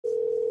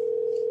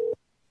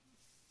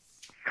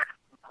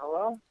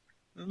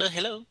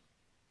Hello.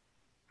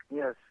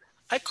 Yes.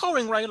 I'm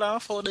calling right now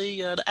for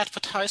the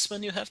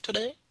advertisement you have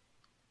today.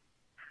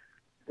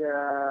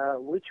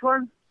 Which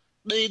one?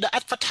 The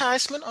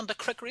advertisement on the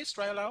Craigslist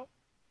right now.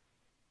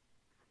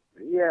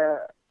 Yeah.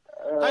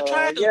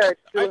 Yeah, I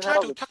I still try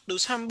have to it. talk to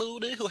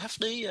somebody who have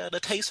the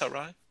taser,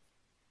 right?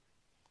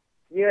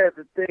 Yeah,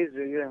 the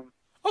taser. Yeah.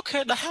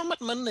 Okay, the how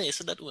much money is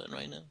that one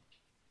right now?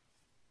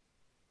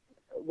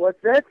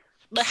 What's that?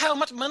 The how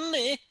much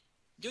money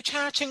you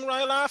charging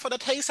right now for the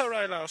taser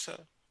right now, sir?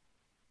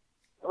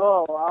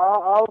 Oh,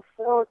 I'll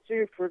sell it to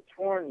you for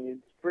 20.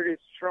 It's pretty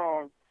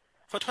strong.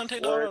 For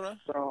 $20, Works.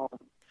 right?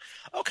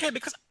 Okay,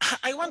 because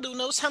I want to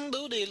know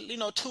somebody,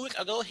 2 weeks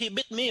ago he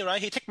beat me,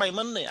 right? He take my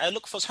money. I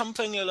look for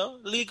something,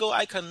 legal.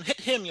 I can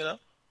hit him.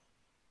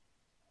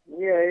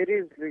 Yeah, it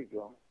is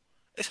legal.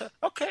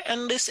 Okay,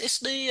 and this is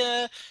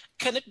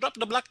can it drop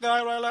the black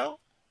guy right now?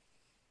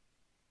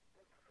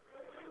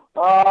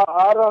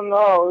 I don't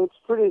know. It's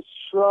pretty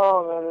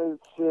strong,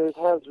 and it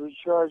has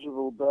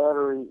rechargeable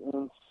battery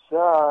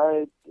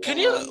inside. Can And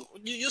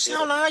you yeah.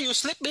 sound like you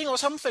sleeping or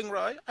something,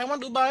 right? I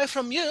want to buy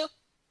from you.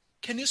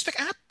 Can you speak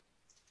up?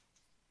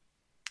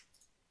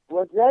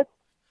 What's that?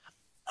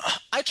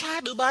 I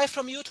tried to buy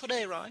from you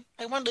today, right?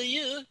 I want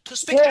you to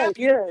speak Yeah, up.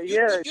 yeah,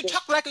 yeah, You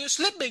talk like you're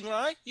sleeping,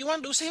 right? You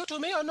want to sell to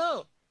me or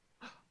no?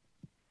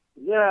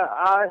 yeah.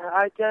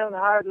 I can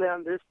hardly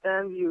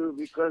understand you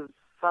because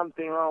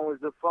something wrong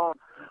with the phone.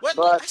 What?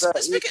 But I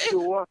if speak you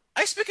want.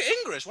 I speak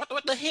English. What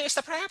the hell is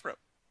the problem?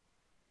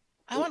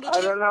 I want to I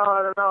tell don't know.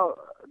 I don't know.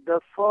 The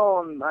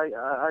phone.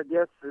 I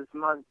guess it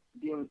must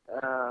be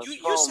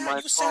phone.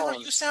 My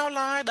phone. you sound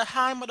like the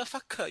high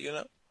motherfucker.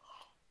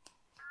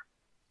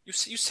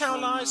 You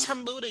sound like Mm,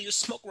 somebody you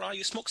smoke, right?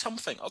 You smoke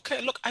something.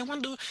 Okay, look, I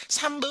want to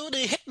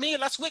somebody hit me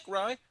last week,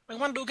 right? I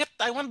want to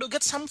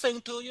get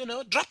something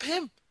to, drop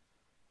him,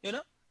 you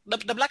know?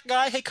 The black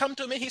guy, he come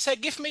to me, he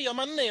said, give me your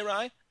money,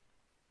 right?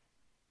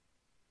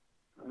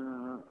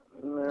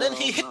 Then no,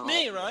 he hit no,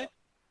 me, no. right?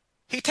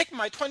 He take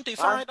my I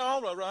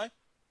 $25, right?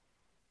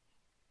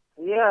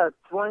 Yeah,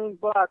 $20.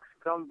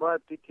 Come by,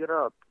 pick it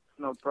up. It's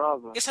no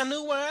problem. It's a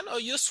new one or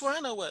used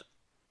one or what?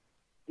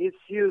 It's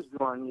used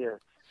one, yes,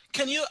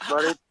 Can you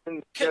but it's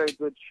in can, very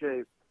good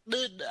shape.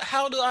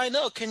 how do I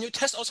know? Can you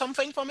test or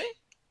something for me?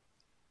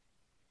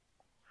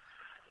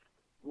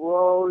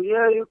 Well,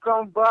 yeah, you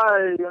come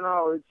by.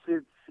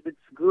 It's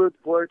good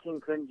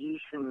working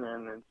condition,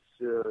 and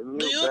it's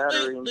new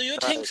battery Do you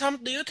think inside.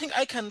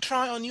 I can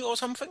try on you or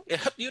something? It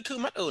hurt you too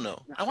much? Oh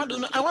no. No, I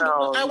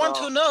want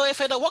no. to know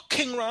if it's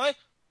working, right?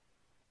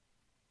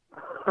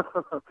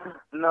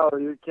 No,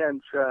 you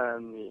can't try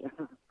on me.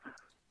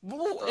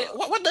 Uh,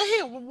 What the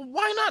hell?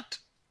 Why not?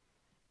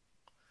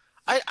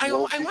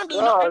 well, I want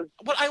to know. because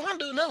I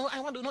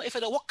want to know if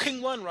it's a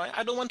working one, right?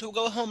 I don't want to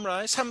go home,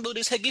 right?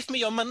 Somebody say, "Give me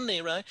your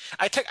money," right?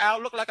 I take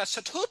out, look like a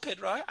stupid,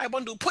 right? I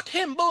want to put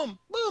him, boom,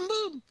 boom,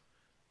 boom.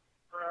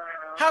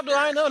 How do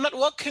I know not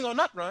working or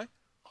not, right?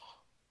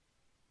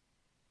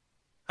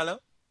 Hello?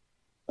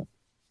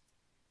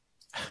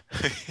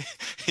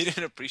 He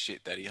didn't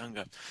appreciate that. He hung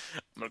up.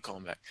 I'm gonna call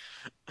him back.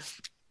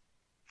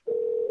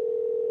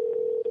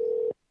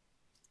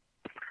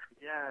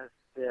 yes,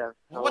 yes.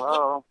 What?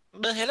 Hello.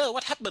 The hello?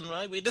 What happened,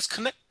 right? We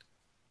disconnect.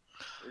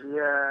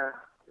 Yeah,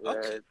 yeah.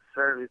 Okay. Its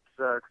service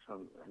sucks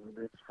on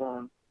this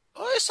phone.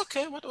 Oh, it's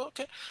okay. What?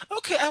 Okay.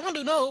 Okay. I want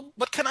to know,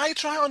 but can I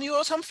try on you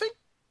or something?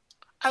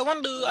 I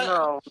want to.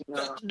 No,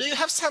 no. Do you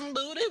have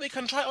somebody we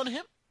can try on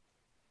him?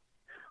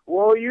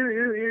 Well,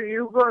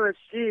 you're gonna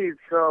see it,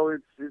 so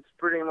it's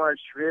pretty much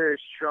very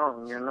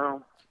strong, you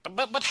know.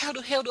 But how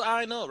the hell do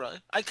I know, right?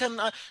 I can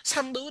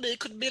somebody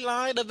could be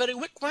like the very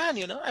weak one.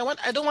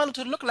 I don't want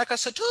to look like a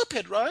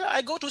stupid, right?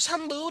 I go to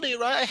somebody,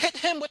 right? I hit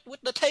him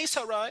with the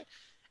taser, right?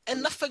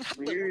 And nothing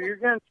happened.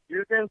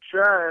 You can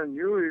try and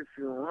you if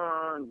you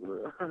want.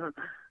 But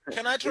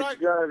Can I it's try?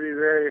 gonna be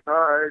very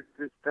hard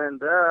to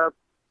stand up.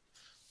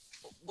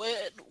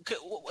 Wait, okay,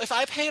 if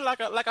I pay like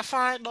a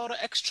 $5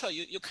 extra,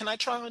 you can I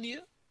try on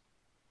you?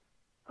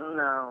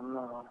 No,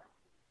 no.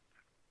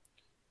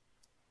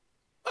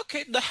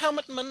 Okay, the how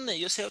much money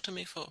you sell to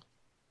me for?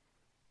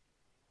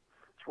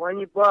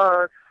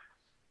 $20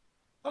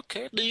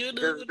 Okay, do you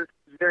because do? this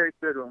is a very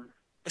good one.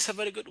 It's a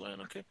very good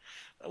one. Okay,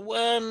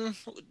 when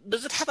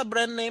does it have a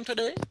brand name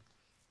today?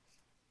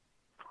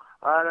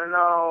 I don't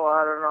know.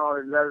 I don't know.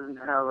 It doesn't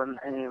have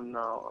a name.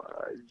 No,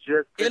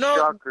 just a You know,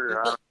 shocker.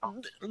 I don't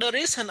know. the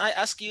reason I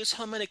ask you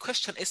so many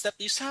questions is that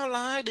you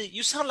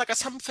sound like a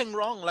something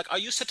wrong. Like, are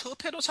you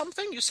stupid or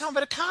something? You sound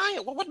very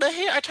tired. What the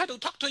hell? I try to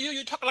talk to you.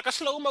 You talk like a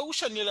slow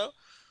motion.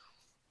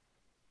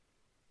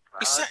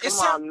 It Come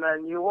sound. on,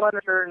 man. You want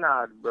it or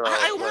not, bro? Like,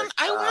 I want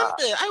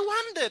it. I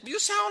want it. You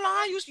sound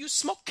like you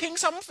smoking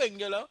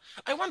something.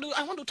 I want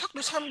to talk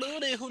to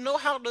somebody who know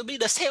how to be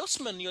the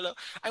salesman.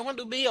 I want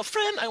to be a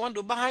friend. I want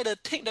to buy the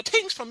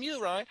things from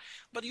you, right?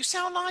 But you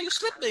sound like you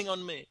slipping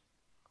on me.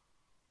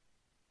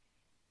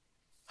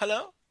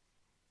 Hello?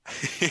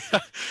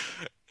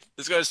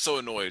 This guy's so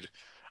annoyed.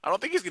 I don't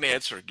think he's gonna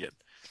answer again.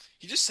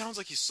 He just sounds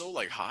like he's so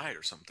like high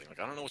or something. Like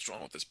I don't know what's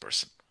wrong with this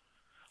person.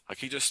 Like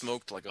he just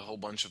smoked like a whole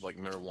bunch of like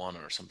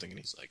marijuana or something, and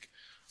he's like,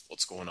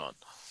 "What's going on?"